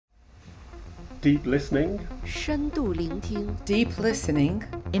Deep listening. 深度聆听 Deep listening.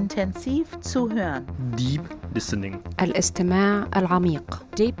 Intensiv zuhören. Deep listening. الاستماع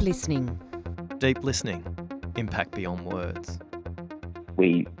العميق Deep listening. Deep listening. Impact beyond words.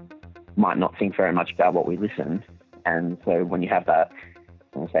 We might not think very much about what we listen, and so when you have that,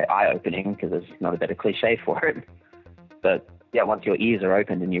 I'm going to say eye-opening because there's not a better cliche for it, but yeah, once your ears are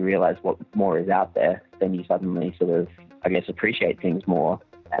opened and you realize what more is out there, then you suddenly sort of, I guess, appreciate things more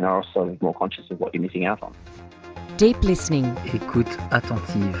and are also more conscious of what you're missing out on. Deep listening. Écoute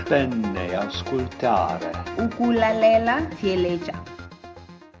attentive. Penne ascoltare. Ukulalela sieleja.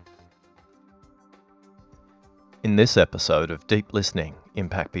 In this episode of Deep Listening,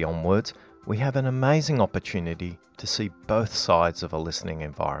 Impact Beyond Words, we have an amazing opportunity to see both sides of a listening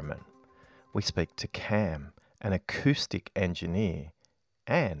environment. We speak to Cam, an acoustic engineer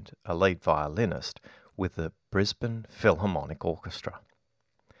and a lead violinist with the Brisbane Philharmonic Orchestra.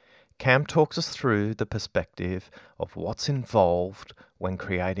 Cam talks us through the perspective of what's involved when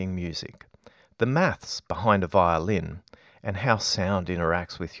creating music, the maths behind a violin, and how sound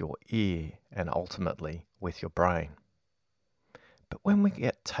interacts with your ear and ultimately with your brain. But when we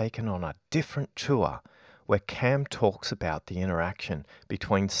get taken on a different tour where Cam talks about the interaction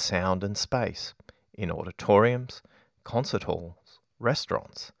between sound and space in auditoriums, concert halls,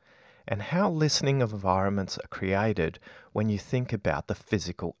 restaurants, and how listening environments are created when you think about the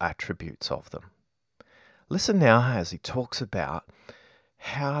physical attributes of them. Listen now as he talks about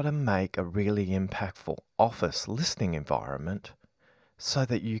how to make a really impactful office listening environment so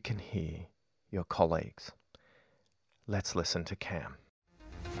that you can hear your colleagues. Let's listen to Cam.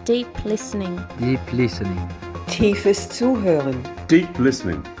 Deep listening. Deep listening. Tiefes Zuhören. Deep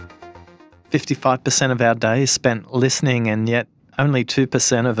listening. 55% of our day is spent listening, and yet only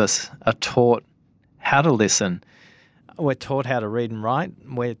 2% of us are taught how to listen. We're taught how to read and write.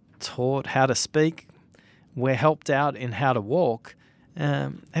 We're taught how to speak. We're helped out in how to walk.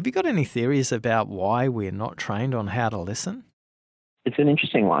 Have you got any theories about why we're not trained on how to listen? It's an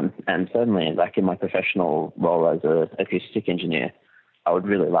interesting one, and certainly, like in my professional role as an acoustic engineer, I would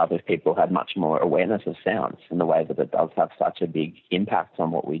really love if people had much more awareness of sounds and the way that it does have such a big impact on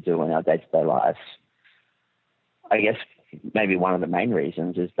what we do in our day-to-day lives. I guess maybe one of the main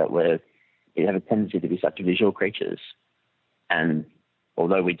reasons is that we have a tendency to be such visual creatures, and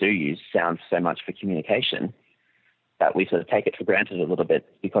although we do use sound so much for communication, that we sort of take it for granted a little bit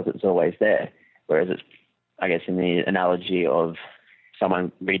because it's always there, whereas it's, I guess, in the analogy of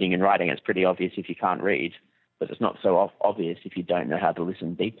someone reading and writing, it's pretty obvious if you can't read, but it's not so obvious if you don't know how to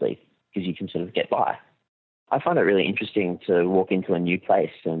listen deeply, because you can sort of get by. I find it really interesting to walk into a new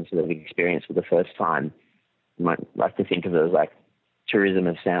place and sort of experience for the first time. You might like to think of it as like tourism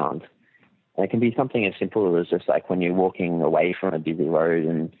of sound. And it can be something as simple as just like when you're walking away from a busy road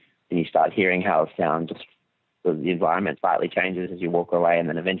and you start hearing how sound just, the environment slightly changes as you walk away, and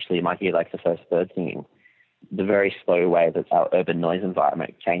then eventually you might hear like the first bird singing. The very slow way that our urban noise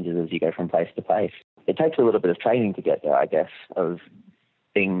environment changes as you go from place to place. It takes a little bit of training to get there, I guess, of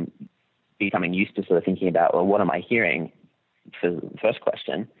becoming used to sort of thinking about, well, what am I hearing for the first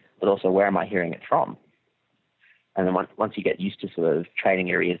question, but also where am I hearing it from? And then once you get used to sort of training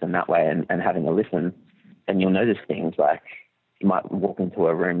your ears in that way and having a listen, then you'll notice things like you might walk into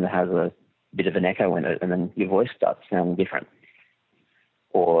a room that has a bit of an echo in it and then your voice starts sounding different.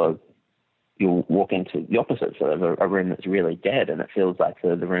 Or you'll walk into the opposite, sort of a room that's really dead and it feels like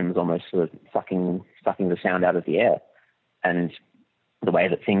the room is almost sort of sucking the sound out of the air, and the way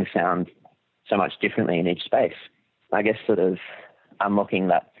that things sound so much differently in each space. I guess sort of unlocking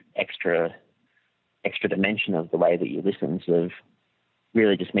that extra dimension of the way that you listen sort of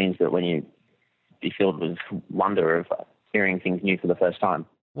really just means that when you be filled with wonder of hearing things new for the first time.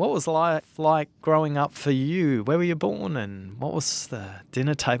 What was life like growing up for you? Where were you born, and what was the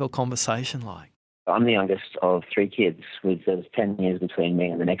dinner table conversation like? I'm the youngest of three kids, with there's 10 years between me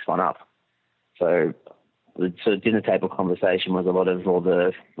and the next one up. So the sort of dinner table conversation was a lot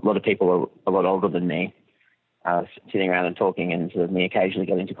of people a lot older than me, sitting around and talking, and sort of me occasionally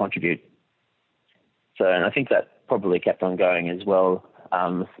getting to contribute. So, and I think that probably kept on going as well.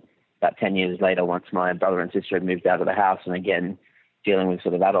 About 10 years later, once my brother and sister had moved out of the house, and again, dealing with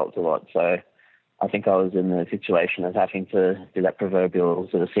sort of adults a lot. So I think I was in the situation of having to do that proverbial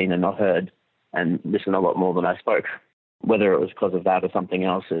sort of seen and not heard and listen a lot more than I spoke. Whether it was because of that or something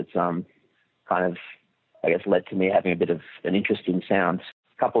else, it's kind of, I guess, led to me having a bit of an interest in sound.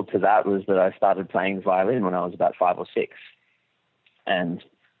 Coupled to that was that I started playing violin when I was about 5 or 6. And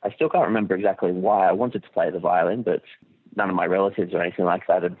I still can't remember exactly why I wanted to play the violin, but none of my relatives or anything like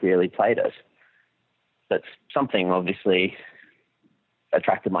that had really played it. But something obviously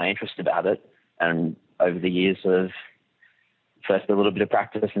attracted my interest about it, And over the years of first a little bit of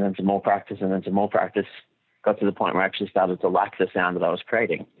practice and then some more practice and then some more practice, got to the point where I actually started to like the sound that I was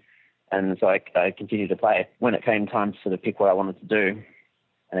creating. And so I continued to play. When it came time to sort of pick what I wanted to do,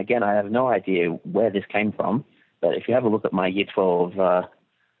 and again, I have no idea where this came from, but if you have a look at my Year 12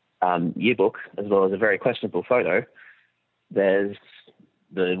 yearbook, as well as a very questionable photo, there's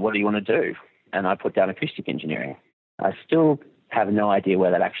the what do you want to do? And I put down acoustic engineering. I still have no idea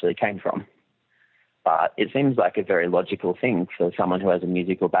where that actually came from, but it seems like a very logical thing for someone who has a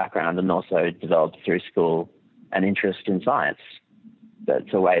musical background and also developed through school an interest in science.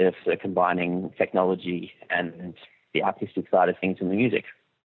 That's a way of sort of combining technology and the artistic side of things in the music.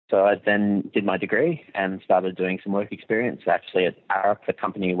 So I then did my degree and started doing some work experience actually at Arup, the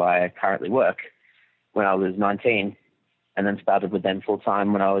company where I currently work, when I was 19, and then started with them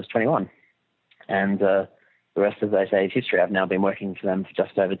full-time when I was 21. And the rest, as I say, is history. I've now been working for them for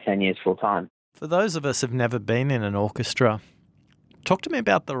just over 10 years full-time. For those of us who've never been in an orchestra, talk to me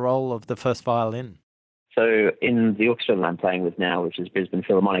about the role of the first violin. So in the orchestra that I'm playing with now, which is Brisbane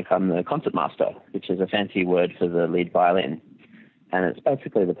Philharmonic, I'm the concertmaster, which is a fancy word for the lead violin. And it's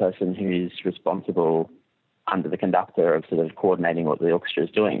basically the person who's responsible under the conductor of sort of coordinating what the orchestra is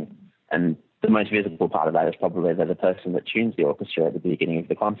doing. And the most visible part of that is probably they're the person that tunes the orchestra at the beginning of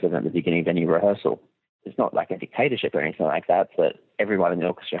the concert and at the beginning of any rehearsal. It's not like a dictatorship or anything like that, but everyone in the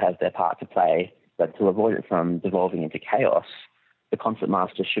orchestra has their part to play. But to avoid it from devolving into chaos, the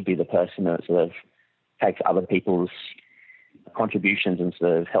concertmaster should be the person that sort of takes other people's contributions and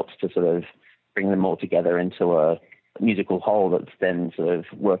sort of helps to sort of bring them all together into a musical whole that then sort of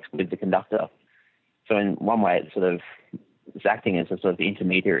works with the conductor. So in one way, it's acting as a sort of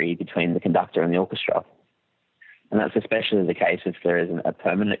intermediary between the conductor and the orchestra. And that's especially the case if there isn't a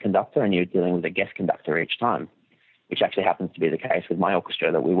permanent conductor and you're dealing with a guest conductor each time, which actually happens to be the case with my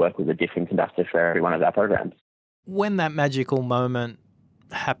orchestra, that we work with a different conductor for every one of our programs. When that magical moment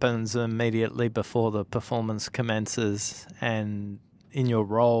happens immediately before the performance commences and in your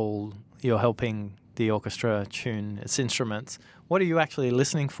role you're helping the orchestra tune its instruments, what are you actually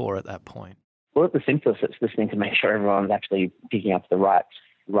listening for at that point? Well, at the simplest, it's listening to make sure everyone's actually picking up the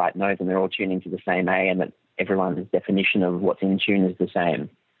right note and they're all tuning to the same A and that everyone's definition of what's in tune is the same.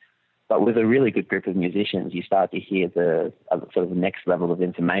 But with a really good group of musicians, you start to hear the sort of the next level of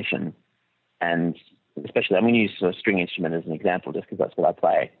information. And especially, I'm going to use a string instrument as an example just because that's what I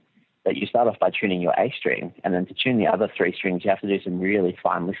play. But you start off by tuning your A string, and then to tune the other three strings, you have to do some really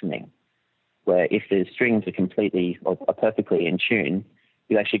fine listening, where if the strings are completely or are perfectly in tune,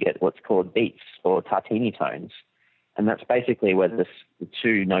 you actually get what's called beats or tartini tones. And that's basically where the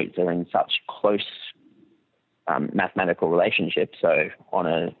two notes are in such close mathematical relationship. So on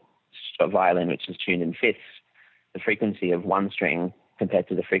a violin which is tuned in fifths, the frequency of one string compared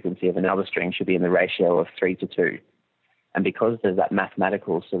to the frequency of another string should be in the ratio of 3:2. And because there's that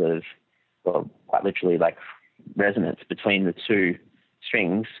mathematical sort of, well, quite literally like resonance between the two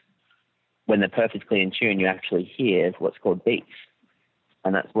strings, when they're perfectly in tune, you actually hear what's called beats.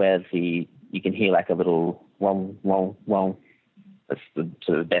 And that's where you can hear like a little wong, wong, wong. That's the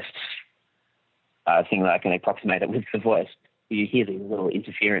sort of best thing that I can approximate it with the voice. You hear these little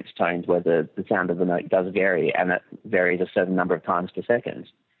interference tones where the sound of the note does vary, and it varies a certain number of times per second.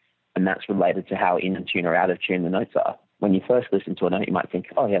 And that's related to how in tune or out of tune the notes are. When you first listen to a note, you might think,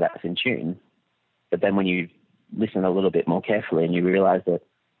 oh yeah, that's in tune. But then when you listen a little bit more carefully and you realize that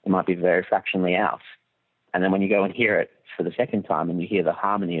it might be very fractionally out. And then when you go and hear it for the second time and you hear the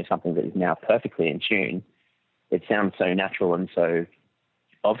harmony of something that is now perfectly in tune, it sounds so natural and so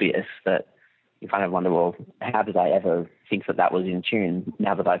obvious that you kind of wonder, well, how did I ever think that was in tune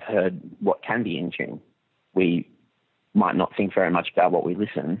now that I've heard what can be in tune? We might not think very much about what we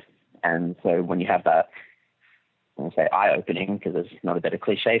listen. And so when you have that, I won't say eye-opening because there's not a better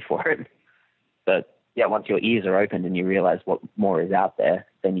cliche for it, but yeah, once your ears are opened and you realize what more is out there,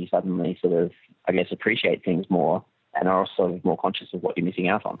 then you suddenly sort of, I guess, appreciate things more and are also more conscious of what you're missing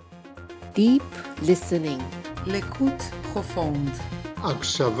out on. Deep listening. L'écoute profonde.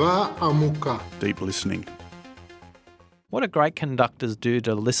 הקשבה עמוקה. Deep listening. What do great conductors do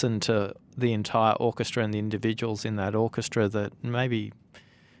to listen to the entire orchestra and the individuals in that orchestra that maybe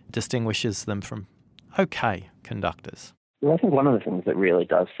distinguishes them from okay conductors? Well, I think one of the things that really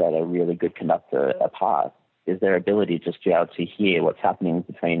does set a really good conductor apart is their ability just to be able to hear what's happening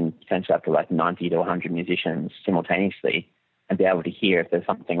between potentially up to like 90 to 100 musicians simultaneously and be able to hear if there's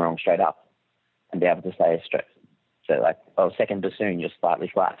something wrong straight up and be able to say straight. So like, oh, second bassoon, you're slightly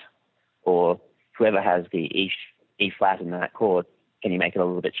flat. Or whoever has the E flat in that chord, can you make it a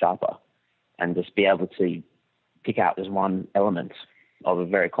little bit sharper? And just be able to pick out this one element of a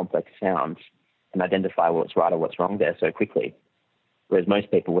very complex sound and identify what's right or what's wrong there so quickly. Whereas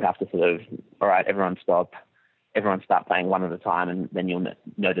most people would have to sort of, all right, everyone stop, everyone start playing one at a time, and then you'll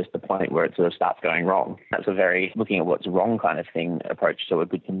notice the point where it sort of starts going wrong. That's a very looking at what's wrong kind of thing approach to a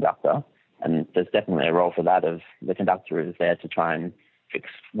good conductor. And there's definitely a role for that of the conductor is there to try and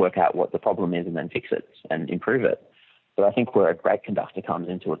work out what the problem is and then fix it and improve it. But I think where a great conductor comes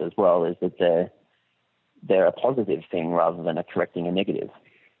into it as well is that they're a positive thing rather than a correcting a negative.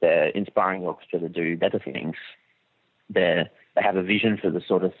 They're inspiring the orchestra to do better things. They have a vision for the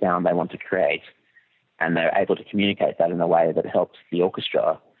sort of sound they want to create, and they're able to communicate that in a way that helps the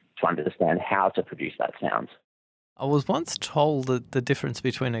orchestra to understand how to produce that sound. I was once told that the difference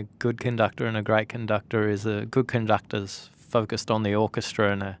between a good conductor and a great conductor is a good conductor's focused on the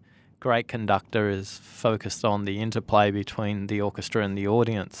orchestra and a great conductor is focused on the interplay between the orchestra and the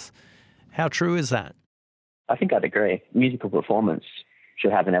audience. How true is that? I think I'd agree. Musical performance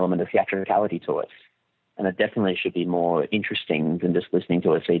should have an element of theatricality to it, and it definitely should be more interesting than just listening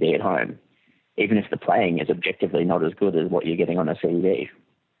to a CD at home, even if the playing is objectively not as good as what you're getting on a CD.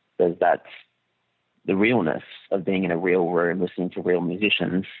 There's that the realness of being in a real room, listening to real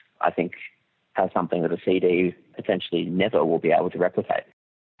musicians, I think has something that a CD potentially never will be able to replicate.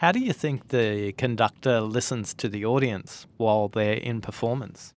 How do you think the conductor listens to the audience while they're in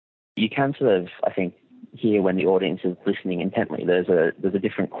performance? You can sort of, I think, hear when the audience is listening intently. There's a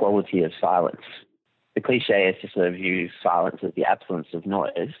different quality of silence. The cliche is to sort of use silence as the absence of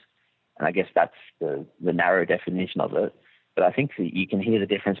noise, and I guess that's the narrow definition of it. But I think that you can hear the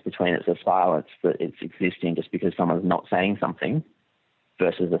difference between it's a silence that it's existing just because someone's not saying something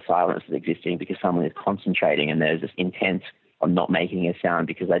versus a silence that's existing because someone is concentrating and there's this intent on not making a sound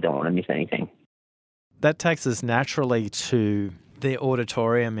because they don't want to miss anything. That takes us naturally to the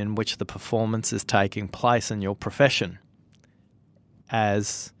auditorium in which the performance is taking place in your profession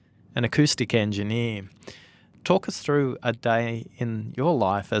as an acoustic engineer. Talk us through a day in your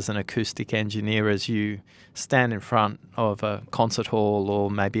life as an acoustic engineer as you stand in front of a concert hall or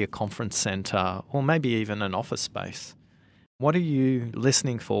maybe a conference centre or maybe even an office space. What are you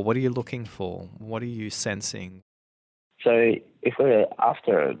listening for? What are you looking for? What are you sensing? So if we're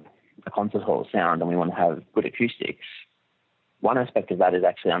after a concert hall sound and we want to have good acoustics, one aspect of that is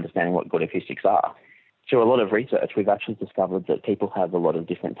actually understanding what good acoustics are. Through a lot of research, we've actually discovered that people have a lot of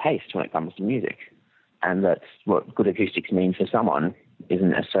different tastes when it comes to music. And that's what good acoustics means for someone isn't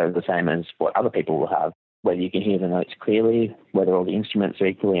necessarily the same as what other people will have. Whether you can hear the notes clearly, whether all the instruments are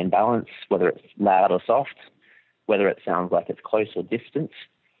equally in balance, whether it's loud or soft, whether it sounds like it's close or distant,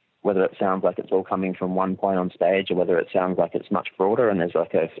 whether it sounds like it's all coming from one point on stage or whether it sounds like it's much broader and there's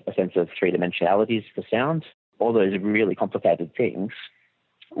like a sense of three-dimensionalities for sound. All those really complicated things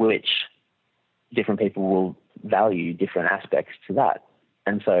which different people will value different aspects to that.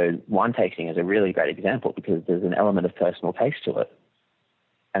 And so wine tasting is a really great example because there's an element of personal taste to it.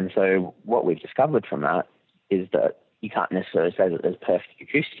 And so what we've discovered from that is that you can't necessarily say that there's perfect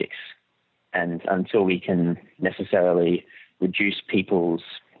acoustics. And until we can necessarily reduce people's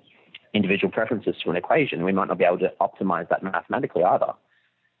individual preferences to an equation, we might not be able to optimize that mathematically either.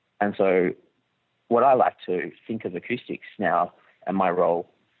 And so what I like to think of acoustics now and my role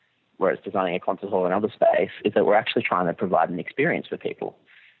where it's designing a concert hall and other space, is that we're actually trying to provide an experience for people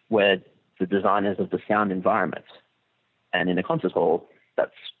where the designers of the sound environment. And in a concert hall,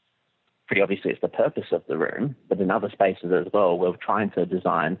 that's pretty obviously it's the purpose of the room, but in other spaces as well, we're trying to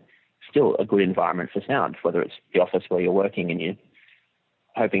design still a good environment for sound, whether it's the office where you're working and you're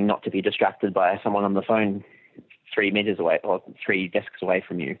hoping not to be distracted by someone on the phone 3 meters away or 3 desks away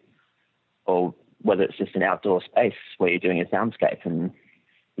from you, or whether it's just an outdoor space where you're doing a soundscape and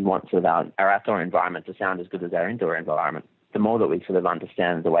we want sort of our outdoor environment to sound as good as our indoor environment. The more that we sort of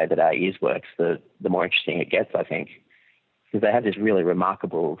understand the way that our ears works, the more interesting it gets, I think, because they have this really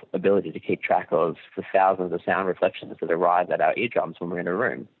remarkable ability to keep track of the thousands of sound reflections that arrive at our eardrums when we're in a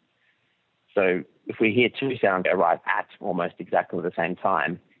room. So if we hear two sounds arrive at almost exactly the same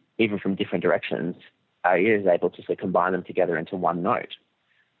time, even from different directions, our ear is able to sort of combine them together into one note.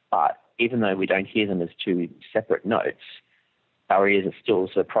 But even though we don't hear them as two separate notes, our ears are still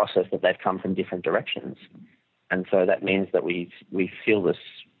sort of process that they've come from different directions. And so that means that we feel this,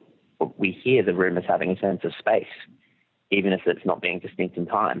 we hear the room as having a sense of space, even if it's not being distinct in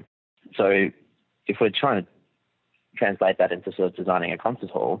time. So if we're trying to translate that into sort of designing a concert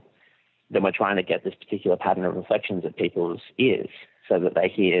hall, then we're trying to get this particular pattern of reflections at people's ears so that they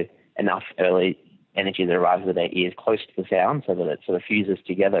hear enough early energy that arrives at their ears close to the sound so that it sort of fuses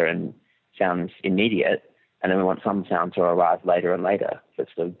together and sounds immediate. And then we want some sound to arrive later and later that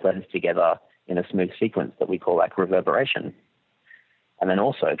sort of blends together in a smooth sequence that we call like reverberation. And then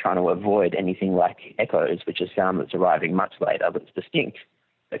also trying to avoid anything like echoes, which is sound that's arriving much later that's distinct,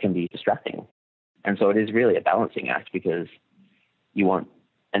 that can be distracting. And so it is really a balancing act, because you want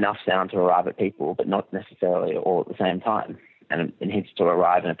enough sound to arrive at people, but not necessarily all at the same time. And it needs to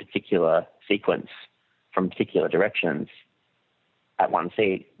arrive in a particular sequence from particular directions at one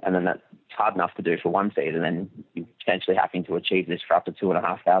seat. And then that's hard enough to do for one seat, and then you're potentially having to achieve this for up to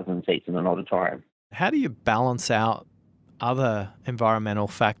 2,500 seats in an auditorium. How do you balance out other environmental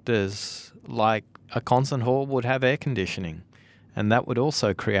factors, like a concert hall would have air conditioning, and that would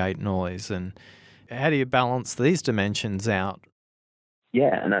also create noise? And how do you balance these dimensions out?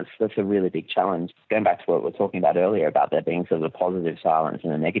 Yeah, and that's a really big challenge. Going back to what we were talking about earlier about there being sort of a positive silence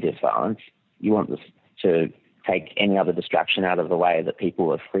and a negative silence, you want this to take any other distraction out of the way, that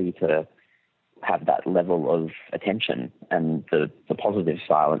people are free to have that level of attention and the positive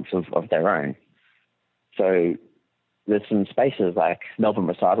silence of their own. So there's some spaces like Melbourne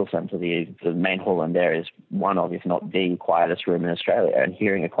Recital Centre, the main hall in there is one of, if not the quietest room in Australia, and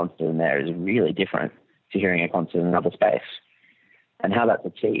hearing a concert in there is really different to hearing a concert in another space. And how that's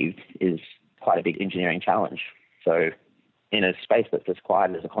achieved is quite a big engineering challenge. So in a space that's as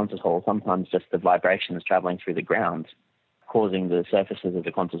quiet as a concert hall, sometimes just the vibrations travelling through the ground, causing the surfaces of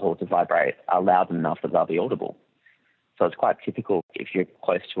the concert hall to vibrate, are loud enough that they'll be audible. So it's quite typical if you're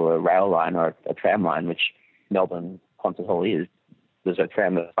close to a rail line or a tram line, which Melbourne Concert Hall is. There's a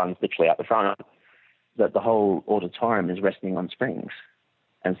tram that runs literally out the front, that the whole auditorium is resting on springs.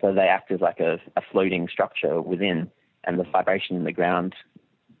 And so they act as like a floating structure within, and the vibration in the ground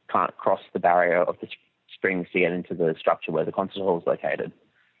can't cross the barrier of the springs to get into the structure where the concert hall is located.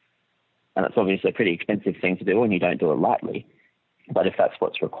 And it's obviously a pretty expensive thing to do, and you don't do it lightly. But if that's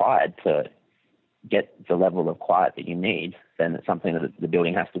what's required to get the level of quiet that you need, then it's something that the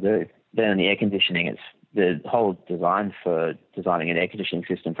building has to do. Then in the air conditioning, it's the whole design for designing an air conditioning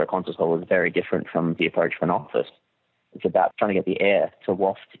system for a concert hall is very different from the approach for an office. It's about trying to get the air to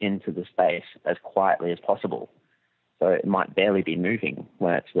waft into the space as quietly as possible. So it might barely be moving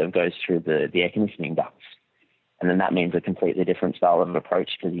when it sort of goes through the air conditioning ducts. And then that means a completely different style of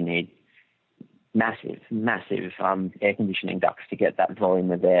approach, because you need massive air conditioning ducts to get that volume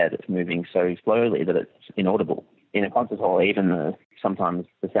of air that's moving so slowly that it's inaudible. In a concert hall, even sometimes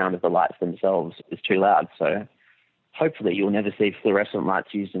the sound of the lights themselves is too loud. So hopefully you'll never see fluorescent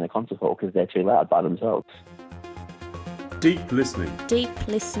lights used in a concert hall, because they're too loud by themselves. Deep listening. Deep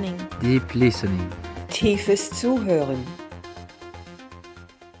listening. Deep listening. Tiefes Zuhören.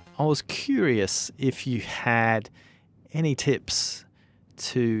 I was curious if you had any tips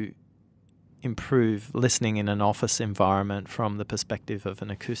to improve listening in an office environment from the perspective of an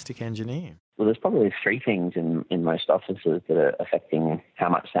acoustic engineer. Well, there's probably three things in most offices that are affecting how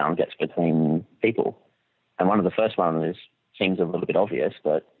much sound gets between people. And one of the first ones seems a little bit obvious,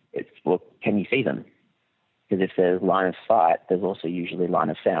 but it's, well, can you see them? Because if there's line of sight, there's also usually line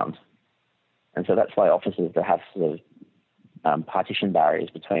of sound. And so that's why offices that have sort of partition barriers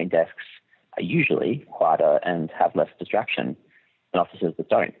between desks are usually quieter and have less distraction than offices that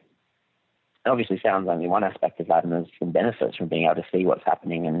don't. And obviously sound's only one aspect of that, and there's some benefits from being able to see what's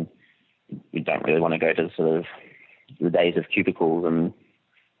happening, and we don't really want to go to sort of the days of cubicles and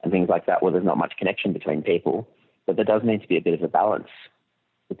things like that where there's not much connection between people. But there does need to be a bit of a balance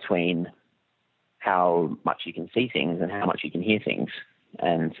between how much you can see things and how much you can hear things.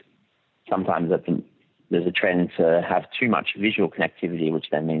 And sometimes there's a trend to have too much visual connectivity, which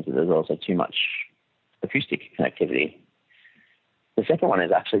then means that there's also too much acoustic connectivity. The second one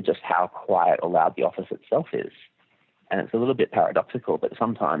is actually just how quiet or loud the office itself is. And it's a little bit paradoxical, but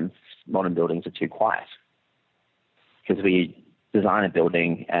sometimes modern buildings are too quiet. Because we design a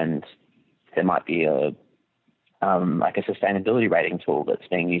building and there might be like a sustainability rating tool that's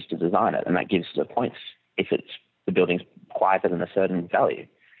being used to design it, and that gives the points if the building's quieter than a certain value.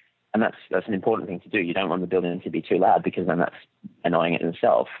 And that's an important thing to do. You don't want the building to be too loud, because then that's annoying in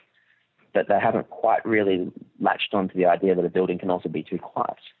itself. But they haven't quite really latched onto the idea that a building can also be too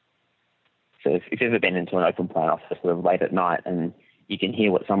quiet. So if you've ever been into an open plan office sort of late at night and you can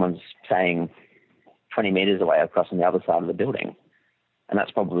hear what someone's saying 20 meters away across on the other side of the building, and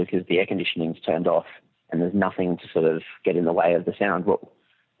that's probably because the air conditioning's turned off and there's nothing to sort of get in the way of the sound, what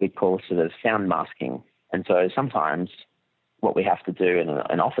we call sort of sound masking. And so sometimes what we have to do in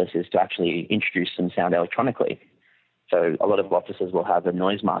an office is to actually introduce some sound electronically. So a lot of offices will have a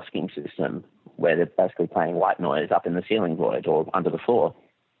noise masking system where they're basically playing white noise up in the ceiling void or under the floor.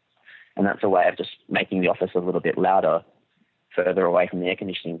 And that's a way of just making the office a little bit louder further away from the air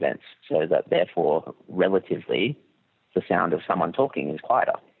conditioning vents, so that therefore relatively the sound of someone talking is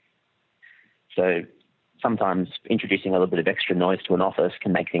quieter. So sometimes introducing a little bit of extra noise to an office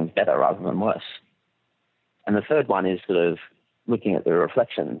can make things better rather than worse. And the third one is sort of looking at the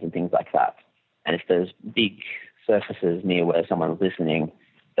reflections and things like that. And if there's big surfaces near where someone's listening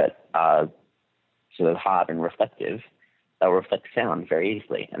that are sort of hard and reflective, they'll reflect sound very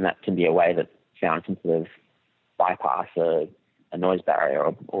easily. And that can be a way that sound can sort of bypass a noise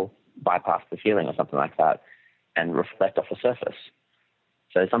barrier or bypass the ceiling or something like that and reflect off a surface.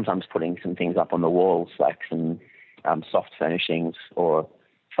 So sometimes putting some things up on the walls, like some soft furnishings or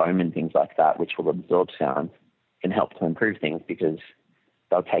foam and things like that, which will absorb sound, can help to improve things because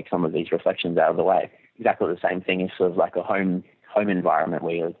they'll take some of these reflections out of the way. Exactly the same thing is sort of like a home environment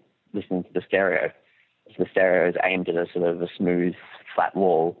where you're listening to the stereo. If the stereo is aimed at a sort of a smooth, flat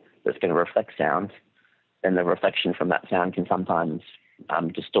wall that's going to reflect sound, then the reflection from that sound can sometimes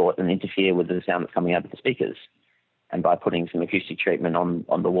distort and interfere with the sound that's coming out of the speakers. And by putting some acoustic treatment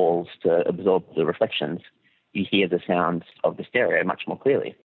on the walls to absorb the reflections, you hear the sound of the stereo much more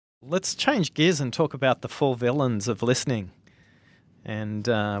clearly. Let's change gears and talk about the four villains of listening. And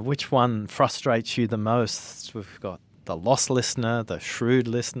which one frustrates you the most? We've got the lost listener, the shrewd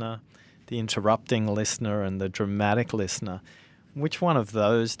listener, the interrupting listener, and the dramatic listener. Which one of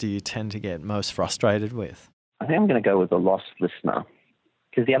those do you tend to get most frustrated with? I think I'm going to go with the lost listener,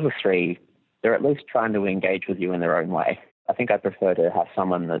 because the other three, they're at least trying to engage with you in their own way. I think I prefer to have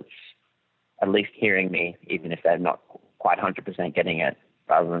someone that's at least hearing me, even if they're not quite 100% getting it,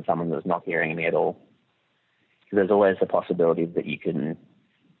 rather than someone that's not hearing me at all. Because there's always the possibility that you can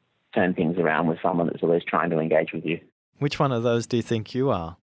turn things around with someone that's always trying to engage with you. Which one of those do you think you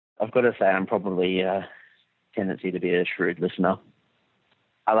are? I've got to say I'm probably a tendency to be a shrewd listener.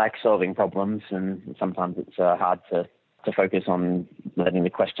 I like solving problems, and sometimes it's hard to focus on letting the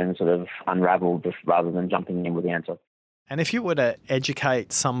question sort of unravel rather than jumping in with the answer. And if you were to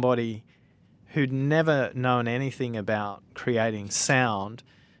educate somebody who'd never known anything about creating sound,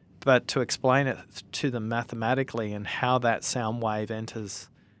 but to explain it to them mathematically and how that sound wave enters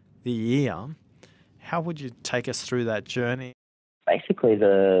the ear, how would you take us through that journey? Basically,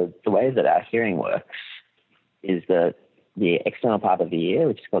 the way that our hearing works is that the external part of the ear,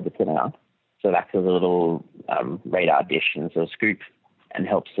 which is called the pinna, so that's a little radar dish and sort of scoop and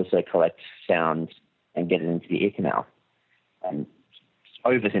helps to sort of collect sound and get it into the ear canal. And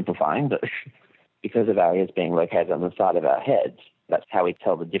oversimplifying, but because of our ears being located on the side of our head, that's how we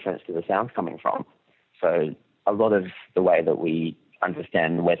tell the difference to the sounds coming from. So a lot of the way that we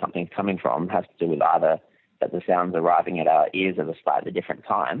understand where something's coming from has to do with either that the sound's arriving at our ears at a slightly different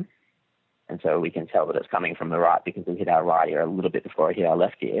time, and so we can tell that it's coming from the right because we hit our right ear a little bit before it hit our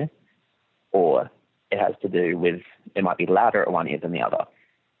left ear, or it has to do with it might be louder at one ear than the other.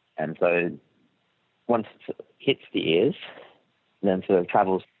 And so once it hits the ears, then sort of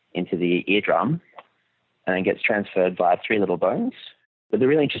travels into the eardrum and then gets transferred by three little bones. But the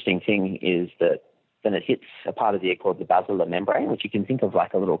really interesting thing is that then it hits a part of the ear called the basilar membrane, which you can think of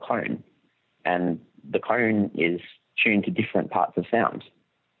like a little cone. And the cone is tuned to different parts of sound.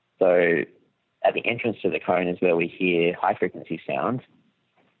 So at the entrance to the cone is where we hear high-frequency sound,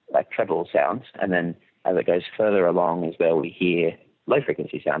 like treble sounds, and then as it goes further along is where we hear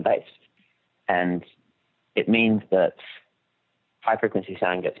low-frequency sound, bass. And it means that high-frequency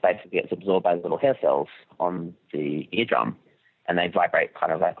sound gets absorbed by the little hair cells on the eardrum, and they vibrate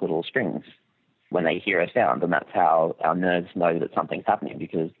kind of like little strings when they hear a sound, and that's how our nerves know that something's happening,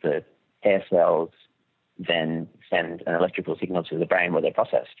 because the hair cells then send an electrical signal to the brain where they're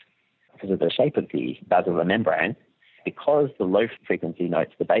processed. Because of the shape of the basilar membrane, because the low-frequency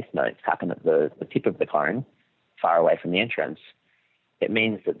notes, the bass notes, happen at the tip of the cone, far away from the entrance, it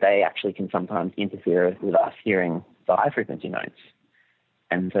means that they actually can sometimes interfere with us hearing the high-frequency notes.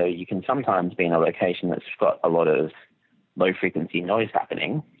 And so you can sometimes be in a location that's got a lot of low-frequency noise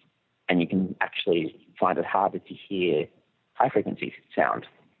happening, and you can actually find it harder to hear high-frequency sound.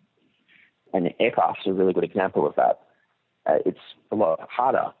 And aircraft's a really good example of that. It's a lot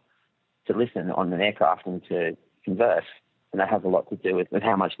harder to listen on an aircraft and to converse, and that has a lot to do with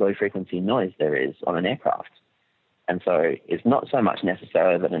how much low-frequency noise there is on an aircraft. And so it's not so much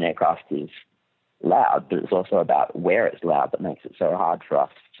necessarily that an aircraft is loud, but it's also about where it's loud that makes it so hard for us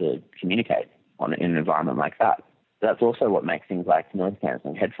to communicate in an environment like that. That's also what makes things like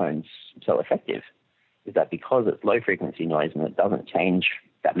noise-cancelling headphones so effective, is that because it's low-frequency noise and it doesn't change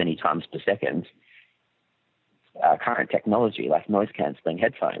that many times per second, current technology like noise-cancelling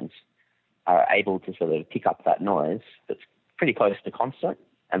headphones are able to sort of pick up that noise that's pretty close to constant,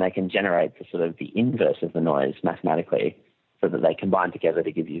 and they can generate the sort of the inverse of the noise mathematically so that they combine together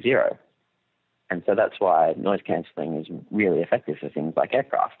to give you zero. And so that's why noise cancelling is really effective for things like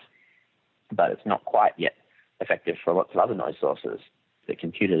aircraft. but it's not quite yet effective for lots of other noise sources. The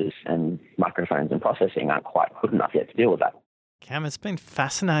computers and microphones and processing aren't quite good enough yet to deal with that. Cam, it's been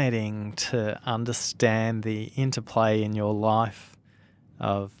fascinating to understand the interplay in your life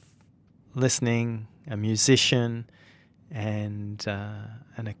of listening, a musician, and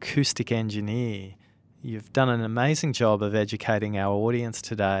an acoustic engineer. You've done an amazing job of educating our audience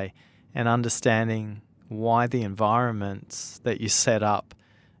today and understanding why the environments that you set up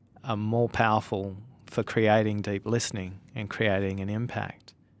are more powerful for creating deep listening and creating an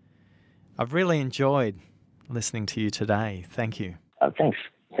impact. I've really enjoyed listening to you today. Thank you. Thanks.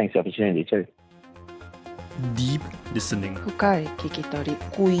 Thanks for the opportunity too. Deep listening. Kukai kikitori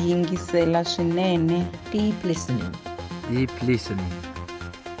kuingisela shinene. Deep listening. Deep listening.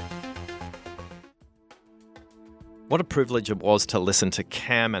 What a privilege it was to listen to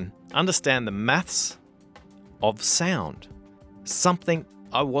Cam and understand the maths of sound. Something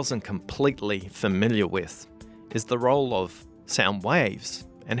I wasn't completely familiar with is the role of sound waves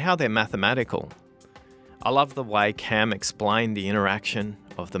and how they're mathematical. I love the way Cam explained the interaction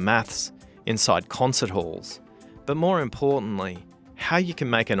of the maths inside concert halls, but more importantly, how you can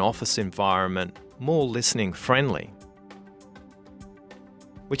make an office environment more listening friendly.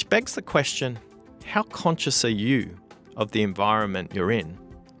 Which begs the question, how conscious are you of the environment you're in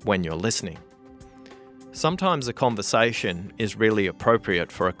when you're listening? Sometimes a conversation is really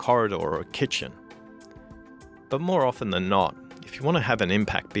appropriate for a corridor or a kitchen. But more often than not, if you want to have an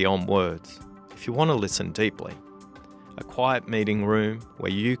impact beyond words, if you want to listen deeply, a quiet meeting room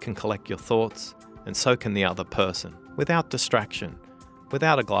where you can collect your thoughts and so can the other person, without distraction,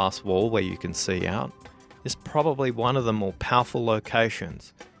 without a glass wall where you can see out, is probably one of the more powerful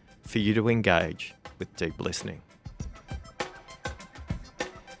locations for you to engage with deep listening.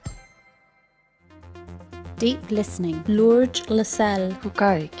 Deep listening. Lourdes Lassalle.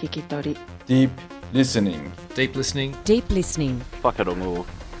 Kukai kikitori. Deep listening. Deep listening. Deep listening. Whakarongo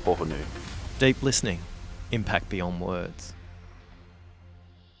pohonu. Deep listening, impact beyond words.